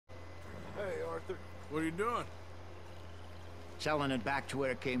Arthur. What are you doing? Selling it back to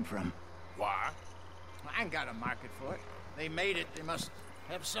where it came from. Why? I ain't got a market for it. They made it, they must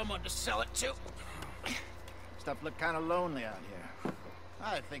have someone to sell it to. Stuff look kind of lonely out here.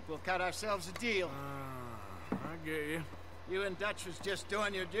 I think we'll cut ourselves a deal. I get you. You and Dutch was just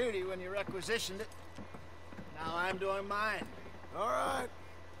doing your duty when you requisitioned it. Now I'm doing mine. All right.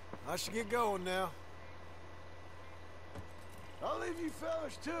 I should get going now. I'll leave you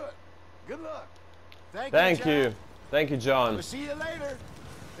fellas to it. Good luck. Thank you. Thank you, John. We'll see you later.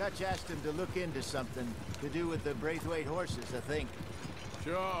 Dutch asked him to look into something to do with the Braithwaite horses, I think.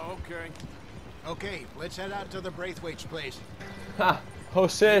 Sure, okay. Okay, let's head out to the Braithwaite's place. Ha!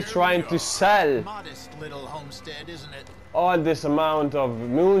 Jose trying to sell Modest little homestead, isn't it? all this amount of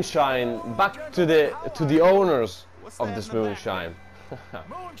moonshine back to the owners of this moonshine.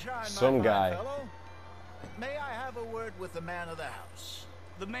 Moonshine, Some my guy. fine fellow. May I have a word with the man of the house?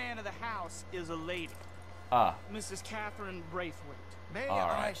 The man of the house is a lady. Ah, Mrs. Catherine Braithwaite. May All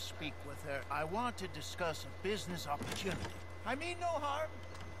I right. speak with her? I want to discuss a business opportunity. I mean no harm.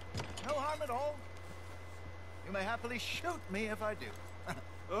 No harm at all. You may happily shoot me if I do.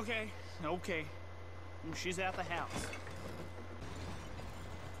 Okay. She's at the house.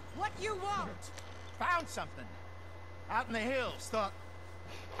 What you want? Found something. Out in the hills. Thought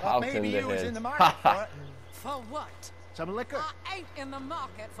out maybe in the you was in hills. the market for it. For what? Some liquor. I ain't in the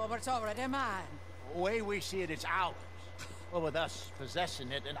market for what's already mine. The way we see it, it's ours. Well, with us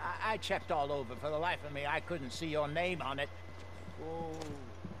possessing it, and I checked all over. For the life of me, I couldn't see your name on it. Oh.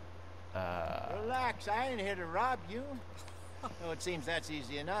 Relax, I ain't here to rob you. Oh, it seems that's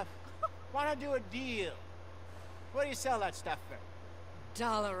easy enough. Wanna do a deal? What do you sell that stuff for?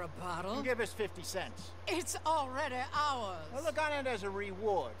 $1 a bottle? You give us 50 cents. It's already ours. Well, look on it as a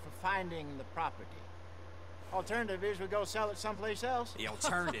reward for finding the property. Alternative is we go sell it someplace else. The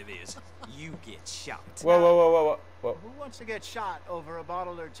alternative is you get shot. Whoa. Who wants to get shot over a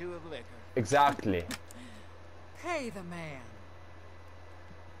bottle or two of liquor? Exactly. Pay the man.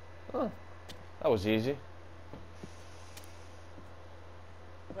 Oh, that was easy.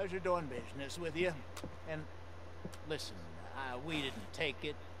 Pleasure doing business with you. And listen, we didn't take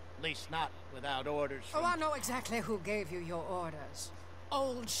it. At least not without orders from... Oh, I know exactly who gave you your orders.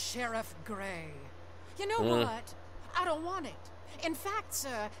 Old Sheriff Gray. You know what? I don't want it. In fact,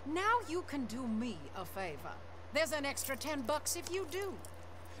 sir, now you can do me a favor. There's an extra $10 if you do.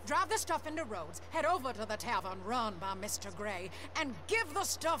 Drive the stuff into Rhodes, head over to the tavern run by Mr. Gray, and give the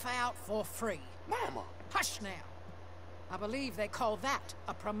stuff out for free. Mama! Hush now. I believe they call that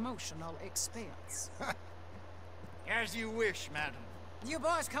a promotional expense. As you wish, madam. You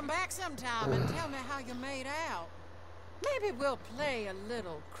boys come back sometime and tell me how you made out. Maybe we'll play a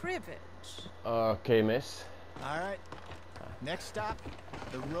little cribbage. Okay, miss. All right. Next stop,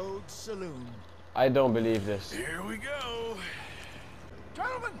 the Rhodes Saloon. I don't believe this. Here we go.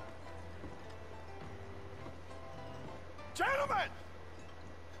 Gentlemen! Gentlemen!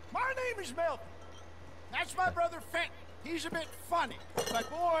 My name is Melvin. That's my brother Fenton. He's a bit funny, but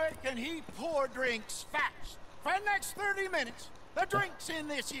boy, can he pour drinks fast. For the next 30 minutes, the drinks in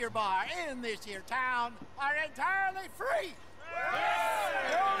this here bar, in this here town, are entirely free.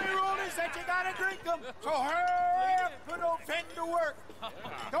 The only rule is that you gotta drink them, so hurry up, put old Fenton to work.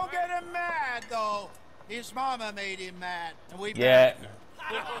 Don't get him mad, though. His mama made him mad, and we Yeah.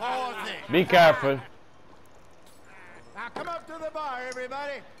 poor thing. Be careful. Now come up to the bar,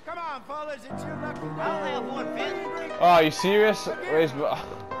 everybody. Come on, fellas, it's your lucky day. I'll have one, Fenton. Oh, are you serious? Where's...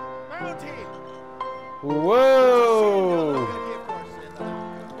 Bounty. Whoa!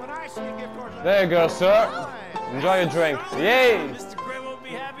 When I see a gift horse, There you go, sir. Enjoy your drink. Yay! Mr. Gray won't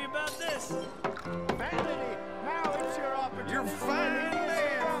be happy about this. Vanity. Now it's your opportunity. You're a fine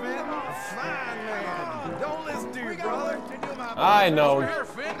man, Fenton. A fine man. Don't listen to your brother. I know. Here,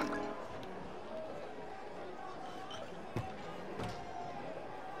 Fenton.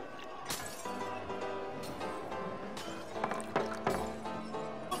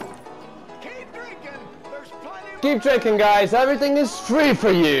 Keep drinking. There's plenty of... Keep drinking, guys. Everything is free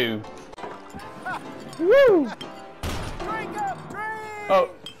for you. Woo! Drink up, drink! Oh.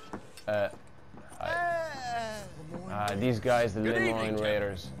 These guys, the Lemoyne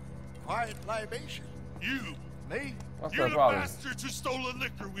Raiders. Quiet libation. You. Me? What's You the the problem? bastards who stole the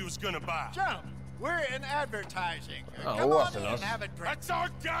liquor we was gonna buy. Gentlemen, we're in advertising. Oh, it Come on wasn't in us. and have a drink. That's our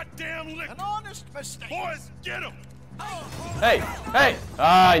goddamn liquor. An honest mistake. Boys, get him. Hey! Hey!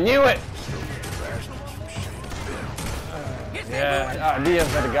 I knew it! Yeah,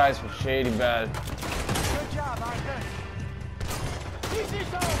 Diaz are the guys from Shady Bad. Good job, Arthur.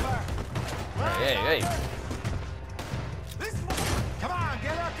 Easy's over. Hey, hey, hey. Come on,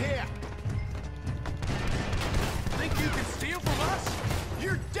 get up here.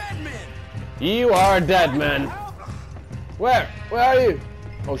 You are dead, man. Where? Where are you?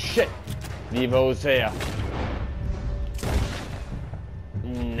 Oh shit. Leave Hosea.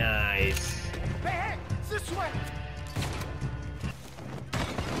 Nice. Hey, this way!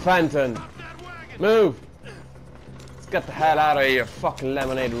 Fenton. Move. Let's get the hell out of here, fucking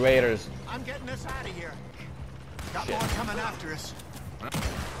lemonade raiders. I'm getting us out of here. Got Shit. more coming after us.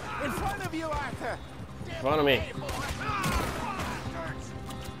 In front of you, Arthur. In front of me.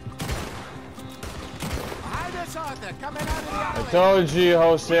 Behind us, Arthur. Coming out of the alley. I told you,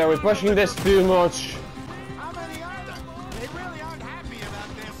 Hosea, we're pushing this too much. How many are there? They really aren't happy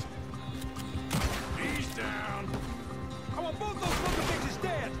about this. He's down. I want both those fucking bitches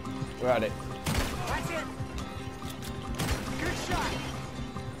dead. Where are they? That's it. Good shot.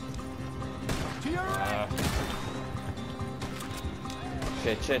 To your right.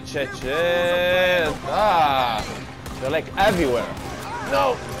 Shit. Ah! They're like everywhere.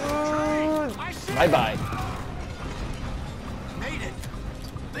 No! Bye-bye. Made it.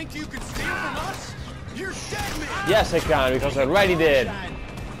 Think you can steal from us? You're dead, man. Yes, I can, because I already did.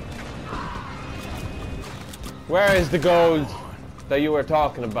 Where is the gold that you were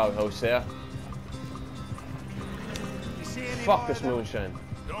talking about, Hosea? You see any Fuck more this of them? moonshine.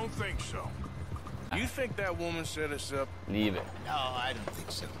 Don't think so. You think that woman set us up? Leave it. No, I don't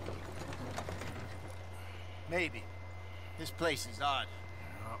think so. Maybe. This place is odd.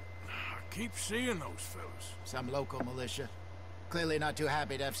 I keep seeing those fellas. Some local militia. Clearly not too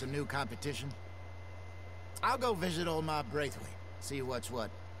happy to have some new competition. I'll go visit old Mob Braithwaite. See what's what.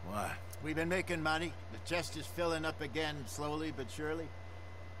 Why? We've been making money. The chest is filling up again, slowly but surely.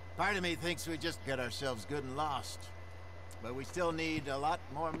 Part of me thinks we just get ourselves good and lost. But we still need a lot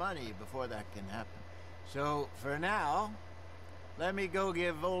more money before that can happen. So, for now, let me go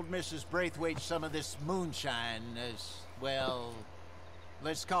give old Mrs. Braithwaite some of this moonshine as, well,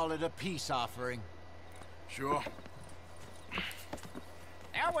 let's call it a peace offering. Sure.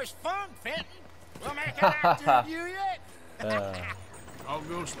 That was fun, Fenton. We'll make an actor of you yet. I'll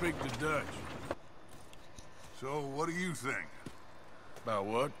go speak to Dutch. So, what do you think? About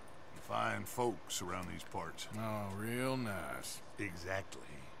what? Fine folks around these parts. Oh, real nice. Exactly.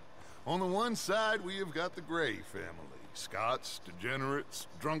 On the one side, we have got the Gray family. Scots, degenerates,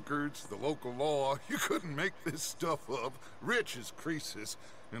 drunkards, the local law. You couldn't make this stuff up. Rich as Croesus.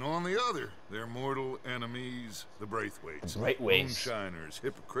 And on the other, their mortal enemies, the Braithwaites. Braithwaites. Moonshiners,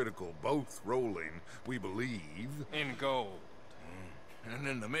 hypocritical, both rolling, we believe. In gold. And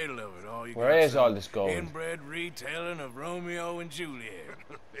in the middle of it all, you Where got is some all this gold? inbred retelling of Romeo and Juliet.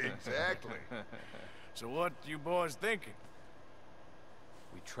 Exactly. So what you boys thinking?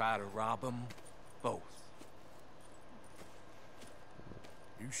 We try to rob them both.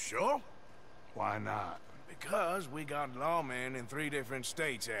 You sure? Why not? Because we got lawmen in 3 different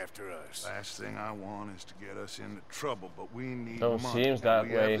states after us. Last thing I want is to get us into trouble, but we need Don't money. seems that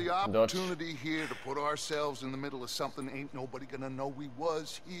we way, have the Dutch. opportunity here to put ourselves in the middle of something ain't nobody gonna know we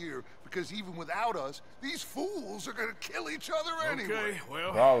was here, because even without us, these fools are gonna kill each other anyway. Okay,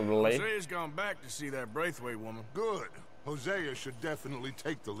 well, Probably. Hosea's gone back to see that Braithwaite woman. Good. Hosea should definitely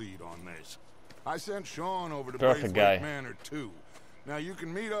take the lead on this. I sent Sean over to Perfect Braithwaite guy. Manor too. Now you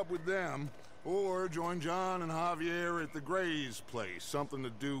can meet up with them, or join John and Javier at the GRAYS place. Something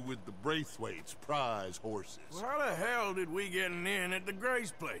to do with the Braithwaites' prize horses. Well, how the hell did we get in at the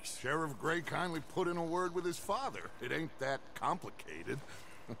GRAYS place? Sheriff Gray kindly put in a word with his father. It ain't that complicated.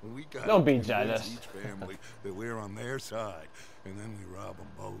 We got Don't be jealous. each family that we're on their side, and then we rob them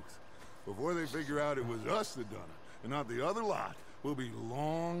both. Before they figure out it was us that done it, and not the other lot, we'll be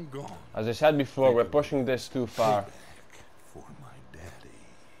long gone. As I said before, we're pushing this too far. Payback for my daddy.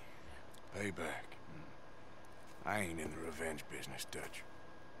 Payback. I ain't in the revenge business, Dutch.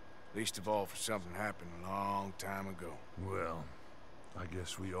 Least of all for something happened a long time ago. Well, I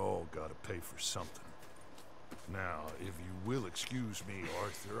guess we all gotta pay for something. Now, if you will excuse me,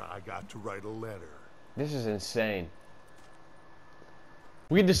 Arthur, I got to write a letter. This is insane.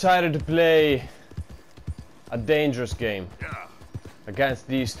 We decided to play a dangerous game against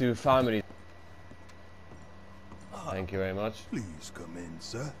these two families. Thank you very much. Please come in,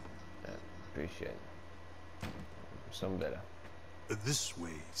 sir. Yeah, appreciate it. Some better. This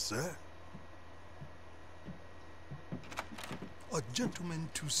way, sir. A gentleman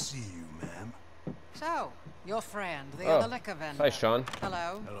to see you, ma'am. So, your friend, the Oh, other liquor vendor. hi, Sean.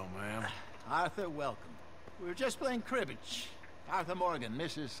 Hello. Hello, ma'am. Arthur, welcome. We were just playing cribbage. Arthur Morgan,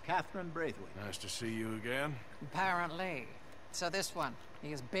 Mrs. Catherine Braithwaite. Nice to see you again. Apparently. So this one,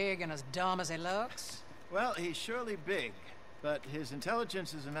 he is big and as dumb as he looks? Well, he's surely big, but his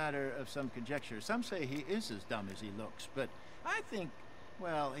intelligence is a matter of some conjecture. Some say he is as dumb as he looks, but I think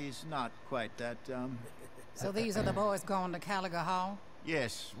Well, he's not quite that dumb. So these are the boys going to Caliga Hall?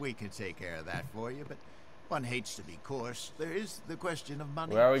 Yes, we can take care of that for you, but one hates to be coarse. There is the question of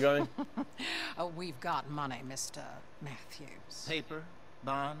money. Where are we going? Oh, we've got money, Mr. Matthews. Paper,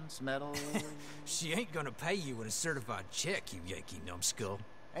 bonds, metal. She ain't gonna pay you with a certified check, you Yankee numbskull.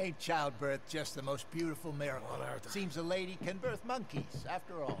 Ain't childbirth just the most beautiful miracle? Seems a lady can birth monkeys,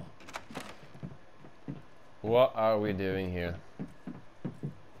 after all. What are we doing here?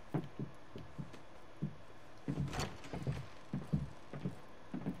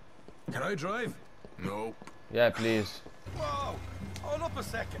 Can I drive? Nope. Yeah, please. Whoa! Hold up a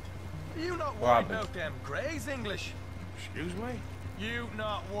second. You not What worried happened? about them Grays English? Excuse me? You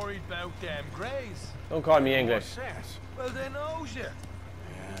not worried about them Grays? Don't call me English. What's that? Well, they knows you.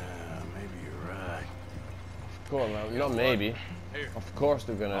 Yeah, maybe you're right. Of course, well, not maybe. Here, Of course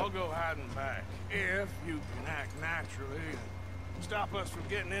they're I'll gonna. go hiding back. If you can act naturally and stop us from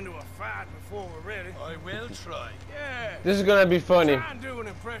getting into a fight before we're ready. I will try. Yeah. This is gonna be funny. Try and do an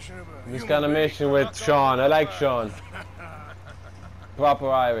impression of a This human kind of being. mission with Sean. I like Sean. Proper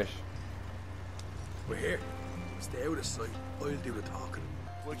Irish. We're here. Stay out of sight. I'll do the talking.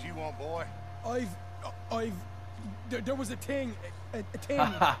 What you want, boy? There was a thing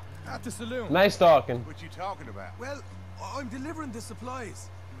at the saloon. Nice talking. What you talking about? Well, I'm delivering the supplies.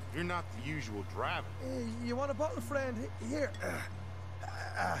 You're not the usual driver. You want a bottle, friend? Here.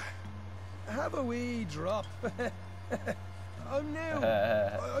 Have a wee drop. I'm new.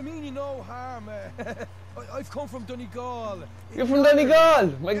 I mean you no harm. I've come from Donegal. You're from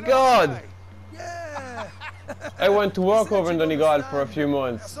Donegal. My God. Yeah. I went to work over in Donegal for a few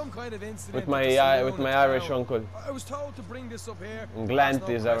months Some kind of incident with at my the saloon with my in Irish town. uncle. I was told to bring this up here. In Ask no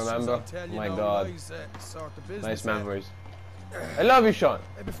Glanties, I questions, remember. I'll tell you My no God. lies, sort of business, Nice memories. I love you, Sean.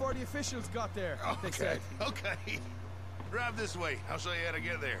 Before the officials got there, they said. Okay. Drive this way. I'll show you how to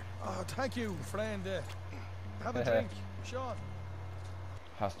get there. Oh, thank you, friend. Have a drink, Sean.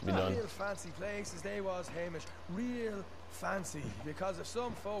 Has to be done. Real fancy places they was, Hamish. Real fancy. Because if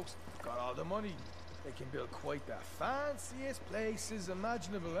some folks got all the money, they can build quite the fanciest places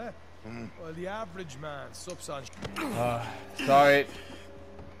imaginable, eh? Well, the average man sups on Sorry.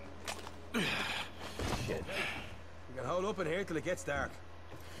 shit. We can hold up in here till it gets dark.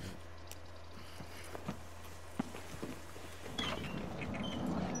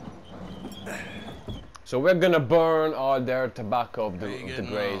 So we're gonna burn all their tobacco of the getting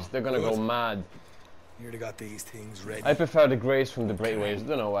Grays. on? They're gonna go mad. Here they got these things ready. I prefer the Grays from the Braithwaites.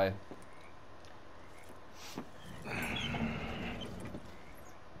 Don't know why.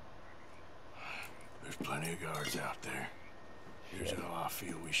 There's plenty of guards out there. Here's how I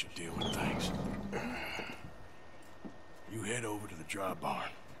feel we should deal with things. You head over to the dry barn.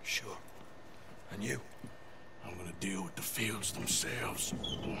 Sure. And you? I'm gonna deal with the fields themselves.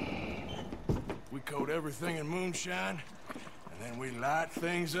 We coat everything in moonshine, and then we light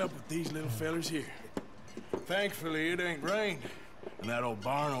things up with these little fellers here. Thankfully, it ain't rained, and that old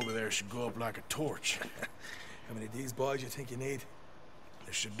barn over there should go up like a torch. How many of these boys you think you need?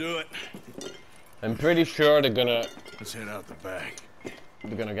 This should do it. I'm pretty sure they're gonna Let's head out the back.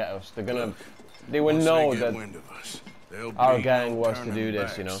 get us. They will Once know they get that wind of us, there'll our be gang no wants to turning do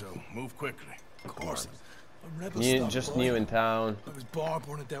this, back, you know. So move quickly. Of course. I'm rebel new, stuff, just boy. new in town. I was born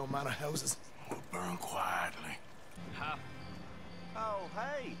burning down manor houses. We'll burn quietly. Oh,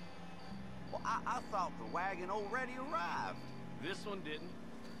 hey. Well, I thought the wagon already arrived. This one didn't.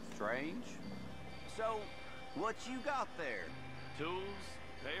 Strange. So, what you got there? Tools,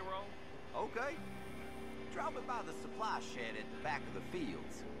 payroll. Okay. Drop it by the supply shed at the back of the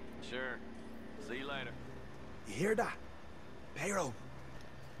fields. Sure. See you later. You hear that? Payroll.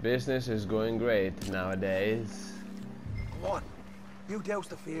 Business is going great nowadays. Come on. You douse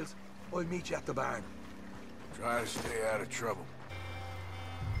the fields. I'll meet you at the barn. Try to stay out of trouble.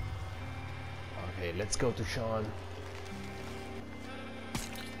 Okay, let's go to Sean.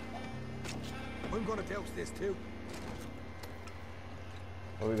 I'm gonna douse this too.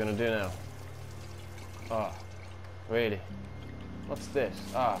 What are we gonna do now? Ah, really? What's this?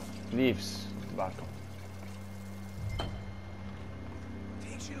 Ah, leaves, tobacco.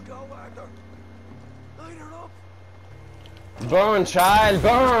 Think she'll go, Arthur? Light her up. Burn, child,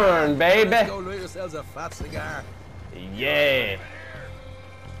 burn, baby! Go light yourselves a fat cigar. Yeah!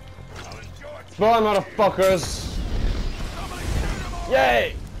 Burn, motherfuckers!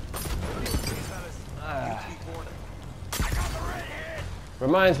 Yay!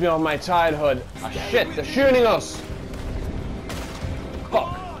 Reminds me of my childhood. Ah, shit, they're shooting us!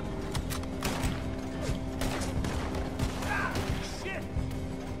 Fuck!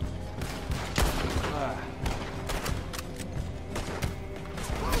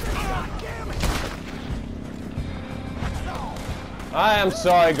 I am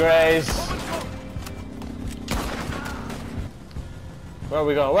sorry, Grays. Where are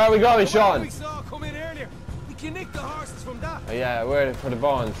we going? Where are we going, Sean? We saw come in earlier. We can nick the horses from that. Oh, yeah, where for the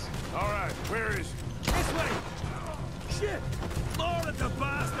bonds? All right, where is... This way. Shit! More of the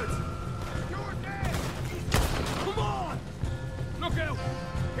bastards. You're dead! Come on! Look out!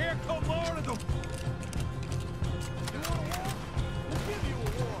 Here come more of them. You want a war? We'll give you a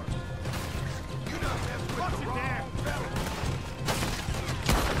war. You don't have to watch it there.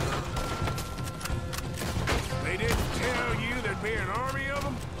 They didn't tell you there'd be an army of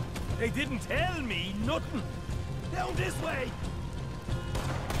them? They didn't tell me nothing. Down this way.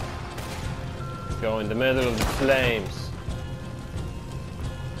 Go in the middle of the flames.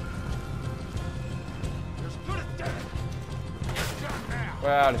 There's good as dead. Shot now.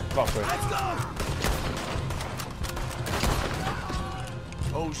 Where are the fuckers? Let's go!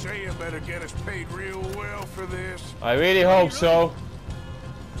 Hosea better get us paid real well for this. I really hope so.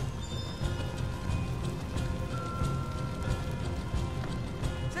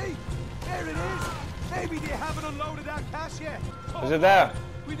 See? There it is. Maybe they haven't unloaded that cash yet. Is it there?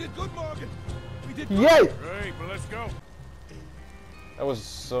 We did good, Morgan. We did good. Yay! Great, but let's go. That was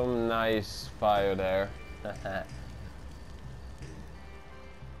some nice fire there.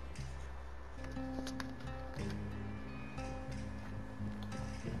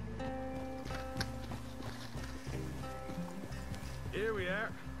 Here we are.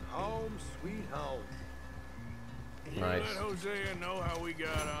 Home sweet home. You Nice. let Hosea know how we got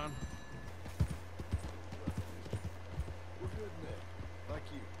on. We're good men. Like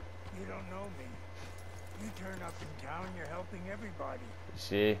you. You don't know me. You turn up in town, you're helping everybody.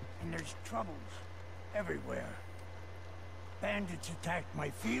 See? And there's troubles everywhere. Bandits attacked my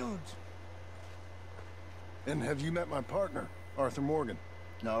fields. And have you met my partner, Arthur Morgan?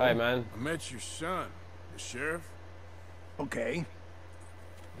 No. Hi, man. I met your son, the sheriff. Okay.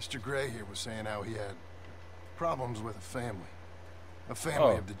 Mr. Gray here was saying how he had problems with a family. A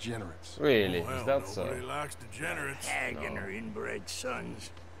family Oh. of degenerates. Really? Well, Is that so? nobody likes degenerates. Hag and her inbred sons.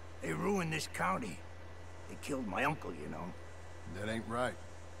 They ruined this county. They killed my uncle, you know. That ain't right.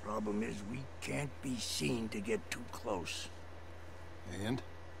 Problem is, we can't be seen to get too close. And?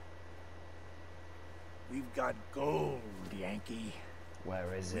 We've got gold, Yankee.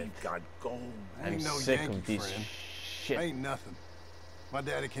 Where is it? We've got gold. I I'm ain't no sick Yankee of this friend. shit. Ain't nothing. My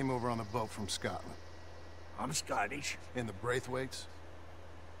daddy came over on the boat from Scotland. I'm Scottish. In the Braithwaites.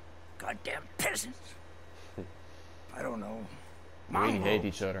 Goddamn peasants. I don't know. We really hate Mongrels.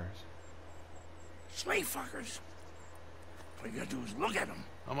 each other. Slave fuckers. All you gotta do is look at them.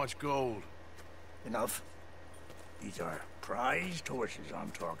 How much gold? Enough. These are prized horses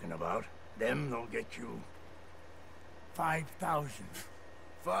I'm talking about. Them, they'll get you 5,000.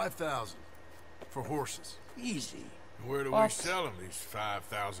 5,000 for horses. Easy. Where do we What? sell them, these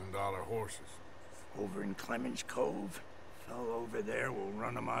 $5,000 horses? Over in Clemens Cove. Fellow over there will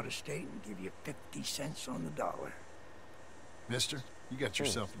run them out of state and give you 50 cents on the dollar. Mister, you got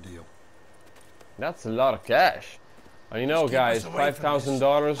yourself a deal. That's a lot of cash. And you know, Just keep guys, us away from this.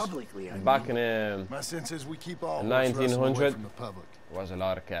 $5,000 Publicly, I back mean. in My sense is we keep all In horse wrestling away 1900. from the public. was a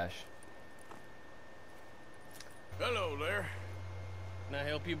lot of cash. Hello there. Can I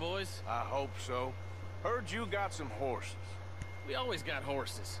help you boys? I hope so. Heard you got some horses. We always got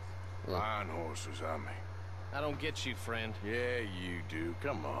horses. Fine horses, I mean. I don't get you, friend. Yeah, you do.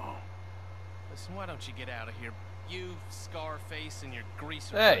 Come on. Listen, why don't you get out of here? You, Scarface, and your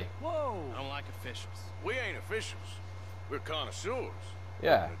greaser. Hey! Whoa! I don't like officials. We ain't officials. We're connoisseurs.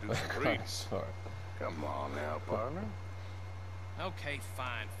 Yeah. Wanna do some reading. Sorry. Come on now, partner. Okay,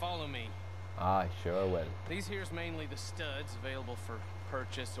 fine. Follow me. I sure will. These here's mainly the studs available for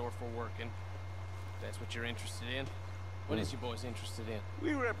purchase or for working. If that's what you're interested in. What is you boys interested in?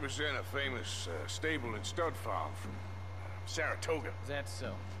 We represent a famous stable and stud farm from Saratoga. Is that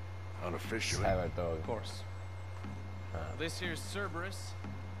so? Unofficially. Saratoga. Of course. This here's Cerberus.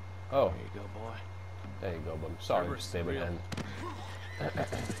 Oh, There you go, boy. there you go, bum. Sorry, Cerberus is stable real. hand.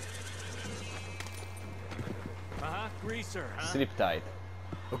 Greaser, huh? Sleep tight.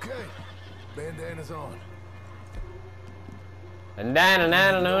 Okay, bandana's on. And nana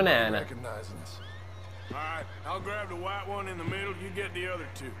nana no Nobody nana. recognizing us. All right, I'll grab the white one in the middle. You get the other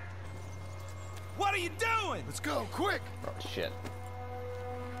two. What are you doing? Let's go, quick! Oh shit.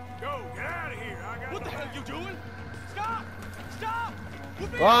 Go, get out of here. I got What the hell you doing? Stop! Stop!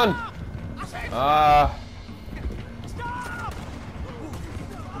 Put me Go on. up! I said stop!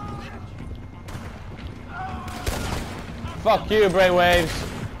 Fuck you, brainwaves.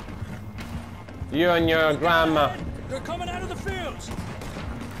 You and your grandma. They're coming out of the fields.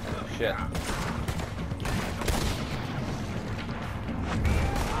 Shit.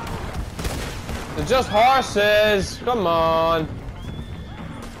 They're just horses. Come on.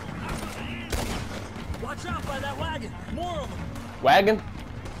 Watch out by that wagon. More of them. Wagon?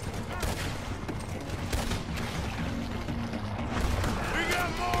 We got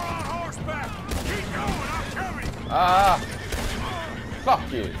more on horseback. Keep going, I'll cover you. Ah.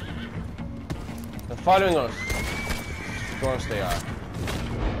 Fuck you. They're following us. Of course they are.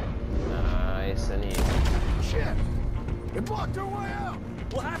 Nice and easy. Shit! They blocked our way out!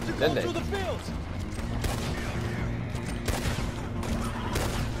 We'll have to Did go they? through the fields.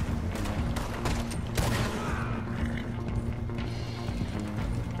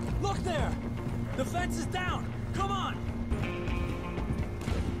 Look there! The fence is down! Come on!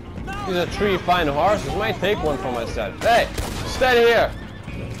 No, These are three fine horses. Might take one for myself. Hey, steady here.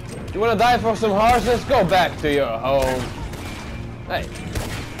 You wanna die for some horses? Go back to your home. Hey.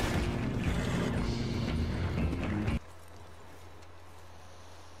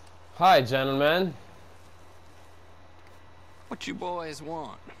 Hi, gentlemen. What you boys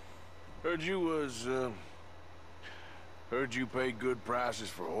want? Heard you paid good prices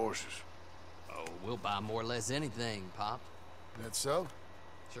for horses. Oh, we'll buy more or less anything, Pop. That so?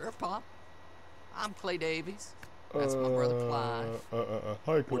 Sure, Pop. I'm Clay Davies. That's my brother Clive.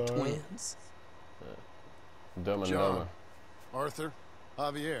 Hi, We're twins. Dumb and John, dumber. Arthur,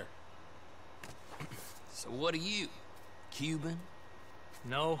 Javier. So what are you? Cuban?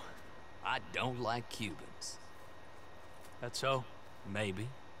 No, I don't like Cubans. that's so. Maybe.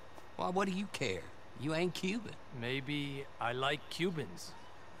 Why, what do you care? You ain't Cuban. Maybe I like Cubans.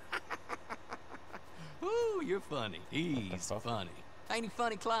 Ooh, you're funny. He's funny. Ain't he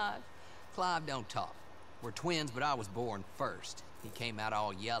funny, Clive? Clive don't talk. We're twins, but I was born first. He came out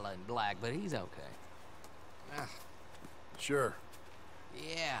all yellow and black, but he's okay. Sure.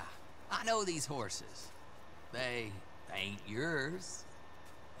 Yeah, I know these horses. They ain't yours,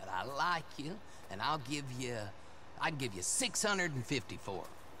 but I like you, and I can give you 650 for them.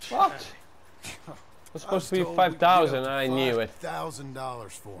 What? It's supposed to be 5,000. I knew it.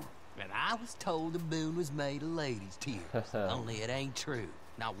 $1,000 for him. And I was told the moon was made of ladies' tears. Only it ain't true.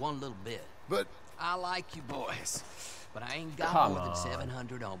 Not one little bit. But I like you boys, but I ain't got Come more than on.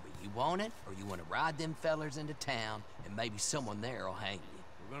 700 on me. You want it, or you want to ride them fellers into town, and maybe someone there will hang you?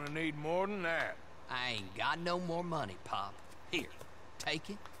 We're gonna need more than that. I ain't got no more money, Pop. Here, take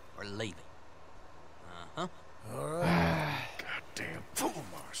it or leave it. Uh-huh. all right. Goddamn fool,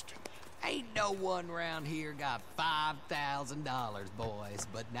 Marston. Ain't no one round here got $5,000, boys,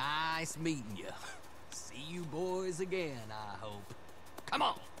 but nice meeting you. See you boys again, I hope. Come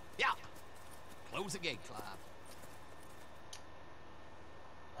on, yeah. Close the gate, Clive.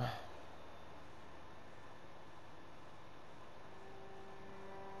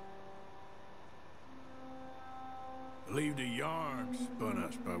 Believed a yarn spun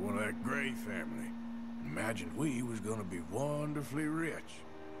us by one of that Gray family. Imagined we was gonna be wonderfully rich.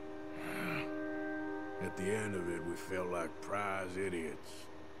 At the end of it, we felt like prize idiots.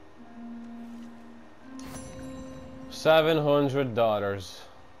 $700.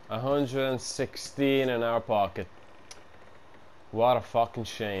 116 in our pocket. What a fucking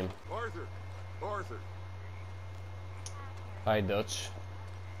shame. Arthur! Arthur! Hi, Dutch.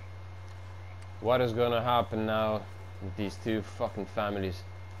 What is gonna happen now with these two fucking families?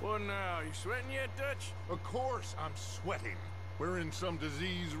 What now? You sweating yet, Dutch? Of course I'm sweating. We're in some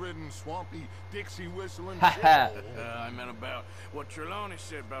disease-ridden, swampy, Dixie-whistling shithole. I meant about what Trelawny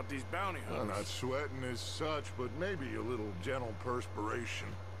said about these bounty Well, hunters. not sweating as such, but maybe a little gentle perspiration.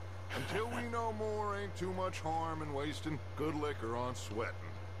 Until we know more, ain't too much harm in wasting good liquor on sweating.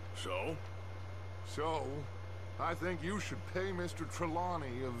 So? So, I think you should pay Mr.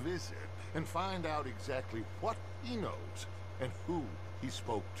 Trelawny a visit and find out exactly what he knows and who he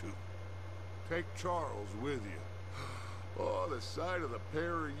spoke to. Take Charles with you. Oh, the sight of the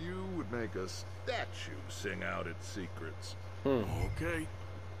pair of you would make a statue sing out its secrets. Okay.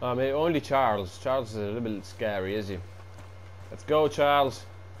 I mean, only Charles. Charles is a little bit scary, is he? Let's go, Charles.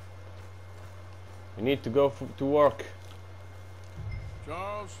 We need to go to work.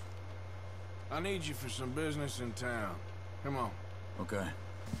 Charles, I need you for some business in town. Come on. Okay.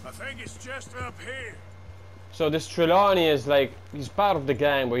 I think it's just up here. So this Trelawny is like, he's part of the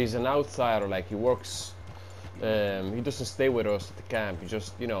gang, but he's an outsider. Like, he works, he doesn't stay with us at the camp. He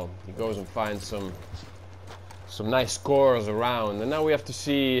just, you know, he goes and finds some nice scores around. And now we have to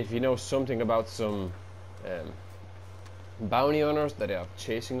see if he knows something about some bounty hunters that are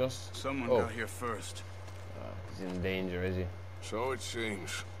chasing us. Someone got here first. He's in danger, is he? So it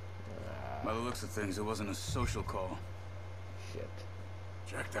seems. By the looks of things, it wasn't a social call. Shit.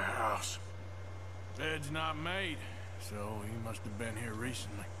 Check the house. Bed's not made. so he must have been here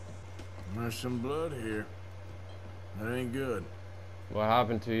recently. There's some blood here. That ain't good. What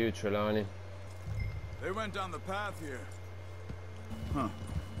happened to you, Trelawny? They went down the path here. Huh.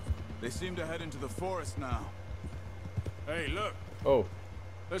 They seem to head into the forest now. Hey, look. Oh.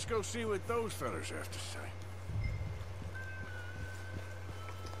 Let's go see what those fellas have to say.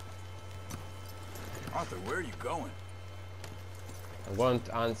 Arthur, where are you going? I want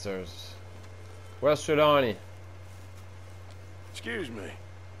answers. Where's Trelawny? Excuse me.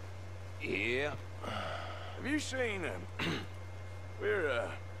 Yeah. Have you seen him?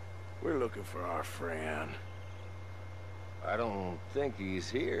 We're looking for our friend. I don't think he's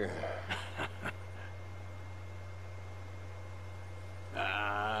here.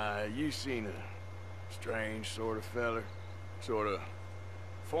 You seen a strange sort of feller? Sort of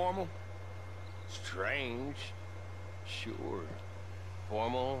formal? Strange? Sure.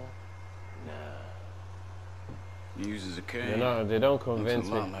 Formal? Nah. He uses a cane. They don't convince Looks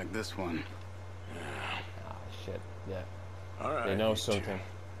a lot me. like this one. Ah, shit. Yeah. All right. They know something.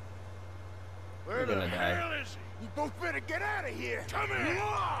 Where You're the gonna die. hell is he? You both better get out of here. Come here.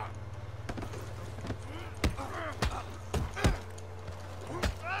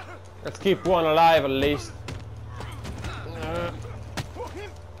 Let's keep one alive at least.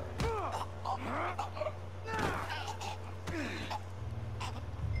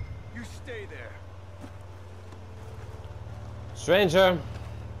 You stay there. Stranger!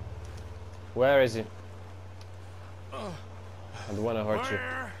 Where is he? I don't want to hurt you.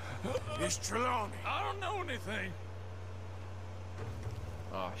 Where is Trelawny? I don't know anything.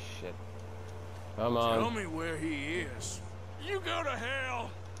 Oh shit. Come on. Tell me where he is. You go to hell.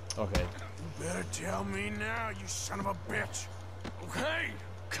 Okay. You better tell me now, you son of a bitch. Okay,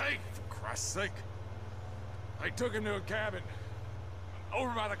 for Christ's sake. I took him to a cabin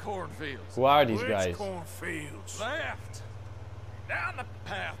over by the cornfields. Who are these Which guys? cornfields? Left. Down the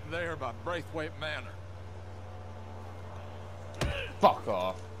path there by Braithwaite Manor. Fuck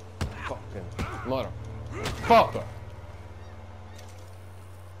off. Fucking motherfucker.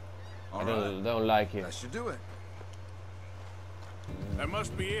 I don't like you. That should do it. That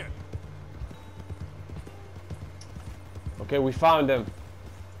must be it. Okay, we found him.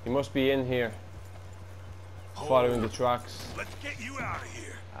 He must be in here. Following the tracks. Let's get you out of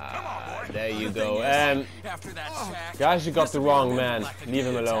here. Come on, boy. There you go. After that shack, Guys, you got the wrong man. Leave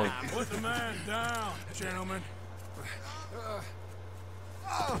him alone. Put the man down, gentlemen.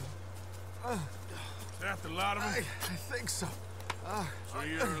 Is that the lot of them? I think so. So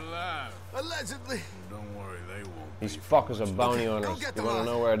you're alive. Allegedly. Don't worry, they won't. These fuckers are bounty hunters. get They them want out.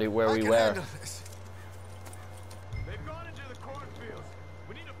 to know where we I were. can handle this. They've gone into the cornfields.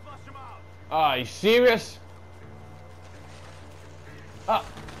 We need to flush them out. Ah, you serious? Ah,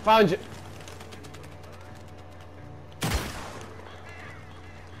 found you.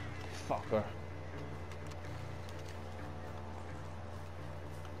 Fucker.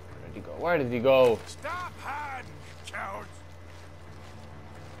 Where did he go? Where did he go? Stop hiding, cowards.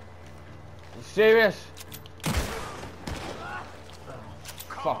 You serious?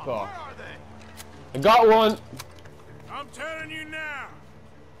 Fuck off. Where are they? I got one. I'm telling you now.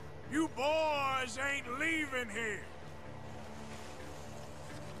 You boys ain't leaving here.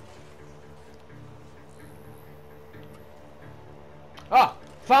 Ah,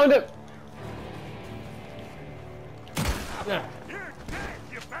 found him. Yeah. You're dead,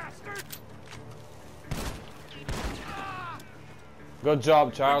 you bastard. Good job,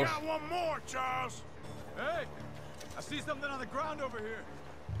 We Charles. got one more, Charles. Hey, I see something on the ground over here.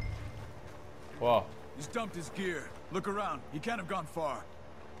 Whoa. He's dumped his gear. Look around. He can't have gone far.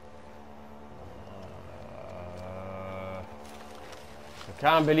 I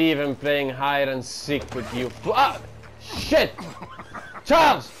can't believe I'm playing hide and seek with you. Ah, shit!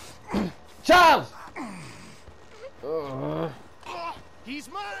 Charles! Charles! He's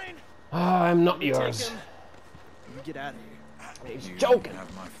mine. Ah, I'm not yours. You get out of here. He's joking.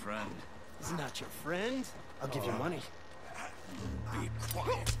 Have my friend. He's not your friend. I'll give you money. Be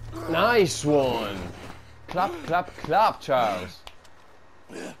quiet. Nice one. Clap, clap, clap, Charles.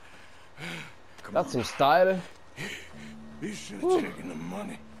 That's some style. You should have taken the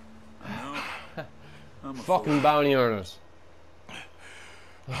money. No. Fucking bounty hunters.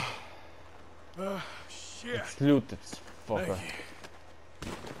 Shit. Let's loot this fucker.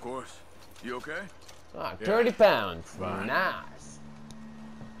 Of course. You okay? Ah, 30 pounds. Fine. Nice.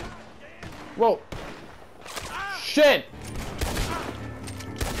 Whoa. Shit!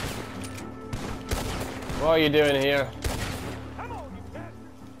 What are you doing here? Come on, you bastard!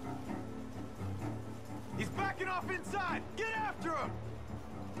 He's backing off inside. Get after him!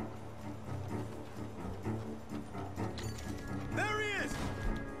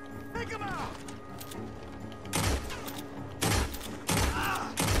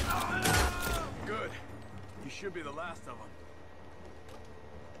 should be the last of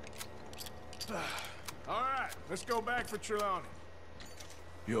them. All right, let's go back for Trelawny.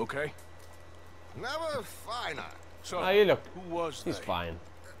 You okay? Never finer. So, Ah, you look. who was He's they? fine.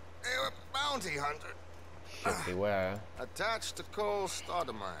 They were bounty hunter. Shit, they were. Attached to Cole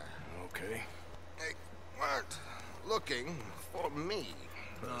Stoudemire. Okay. They weren't looking for me,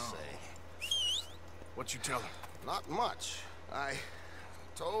 per se. What you tell them? Not much. I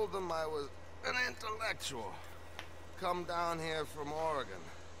told them I was an intellectual. Come down here from Oregon,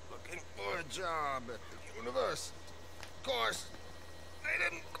 looking for a job at the university. Of course, they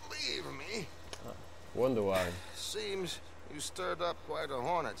didn't believe me. Wonder why. Seems you stirred up quite a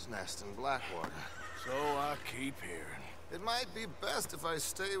hornet's nest in Blackwater. So I keep hearing. It might be best if I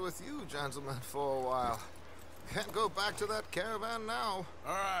stay with you, gentlemen, for a while. Can't go back to that caravan now.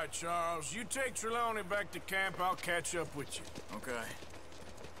 All right, Charles. You take Trelawny back to camp. I'll catch up with you. Okay.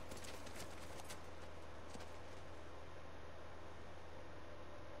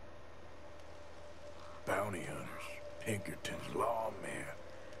 Bounty hunters, Pinkerton's lawmen.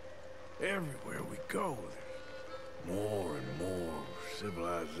 Everywhere we go, there's more and more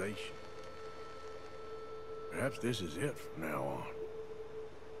civilization. Perhaps this is it from now on.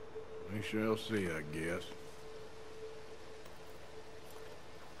 We shall see, I guess.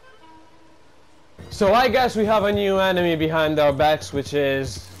 So I guess we have a new enemy behind our backs, which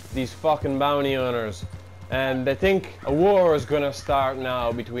is these fucking bounty hunters. And I think a war is gonna start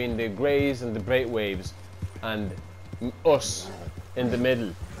now between the GRAYS and the Braithwaites and us in the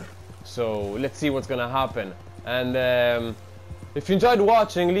middle. So let's see what's gonna happen. And if you enjoyed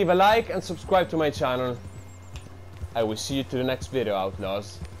watching, leave a like and subscribe to my channel. I will see you to the next video,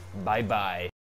 outlaws. Bye bye.